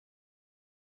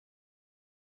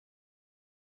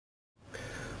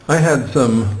I had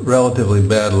some relatively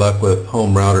bad luck with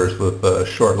home routers with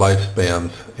short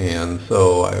lifespans, and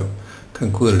so I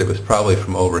concluded it was probably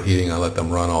from overheating. I let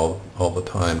them run all the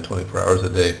time, 24 hours a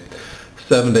day,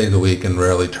 7 days a week, and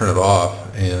rarely turn it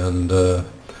off. And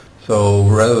so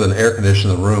rather than air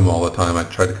condition the room all the time, I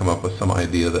tried to come up with some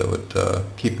idea that would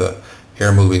keep the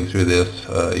air moving through this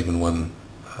even when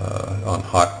on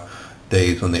hot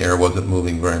days when the air wasn't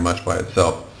moving very much by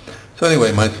itself. So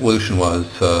anyway, my solution was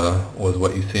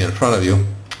what you see in front of you.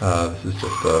 This is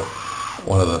just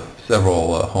one of the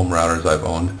several home routers I've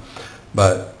owned.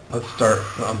 But let's start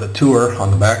on the tour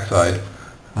on the back side.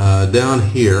 Down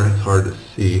here, it's hard to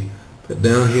see, but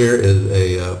down here is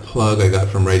a plug I got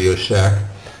from Radio Shack.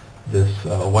 This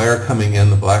wire coming in,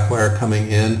 the black wire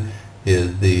coming in,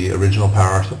 is the original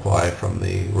power supply from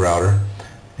the router,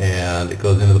 and it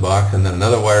goes into the box, and then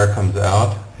another wire comes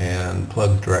out and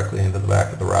plugs directly into the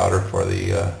back of the router for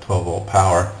the 12 volt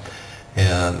power.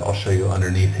 And I'll show you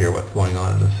underneath here what's going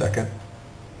on in a second.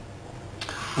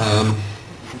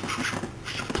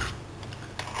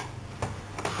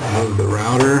 Move the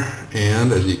router,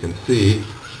 and as you can see,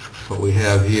 what we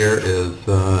have here is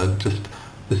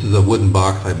this is a wooden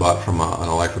box I bought from an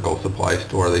electrical supply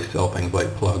store. They sell things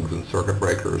like plugs and circuit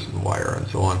breakers and wire and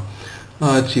so on.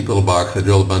 A cheap little box. I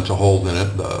drilled a bunch of holes in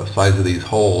it. The size of these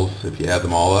holes, if you add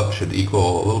them all up, should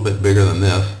equal a little bit bigger than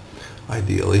this,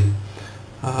 ideally.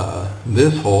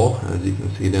 This hole, as you can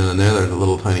see down there, there's a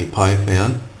little tiny pie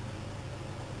fan,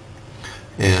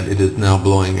 and it is now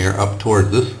blowing air up towards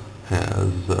this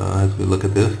as we look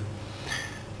at this.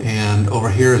 And over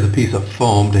here is a piece of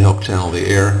foam to help channel the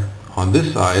air. On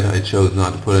this side, I chose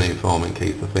not to put any foam in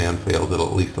case the fan fails. It'll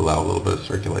at least allow a little bit of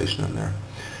circulation in there.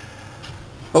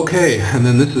 Okay, and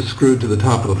then this is screwed to the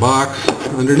top of the box.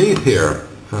 Underneath here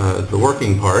is the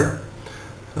working part.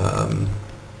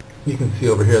 You can see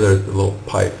over here there's the little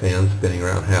pipe fan spinning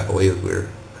around happily as we're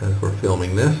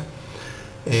filming this.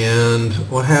 And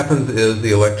what happens is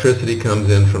the electricity comes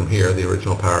in from here, the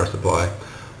original power supply.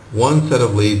 One set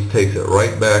of leads takes it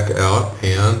right back out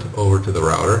and over to the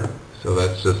router. So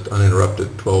that's just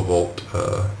uninterrupted 12 volt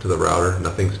to the router,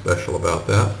 nothing special about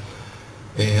that.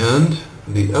 And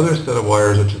the other set of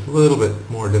wires, which is a little bit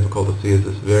more difficult to see, is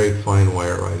this very fine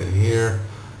wire right in here,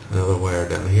 another wire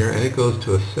down here, and it goes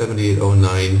to a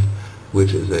 7809,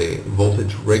 which is a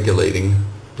voltage regulating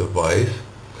device.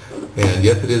 And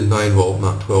yes, it is 9 volt,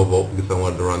 not 12 volt, because I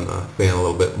wanted to run the fan a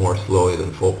little bit more slowly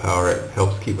than full power. It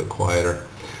helps keep it quieter.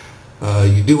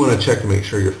 You do want to check to make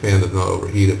sure your fan does not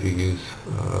overheat if you use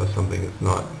something that's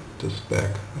not to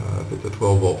spec. If it's a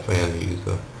 12 volt fan, you use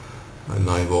a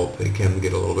 9 volt, they can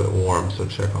get a little bit warm, so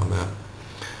check on that.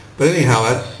 But anyhow,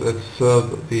 that's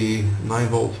the 9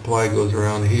 volt supply goes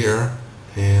around here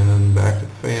and back to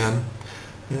the fan,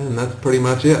 and that's pretty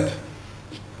much it.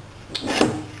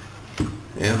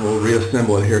 And we'll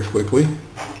reassemble it here quickly.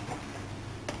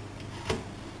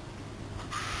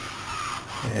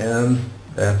 And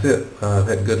that's it. I've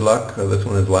had good luck. This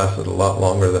one has lasted a lot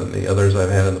longer than the others I've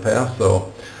had in the past,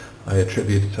 so I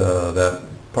attribute that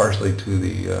partially to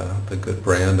the good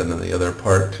brand, and then the other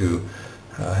part to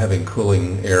having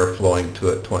cooling air flowing to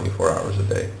it 24 hours a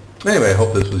day. Anyway, I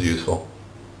hope this was useful.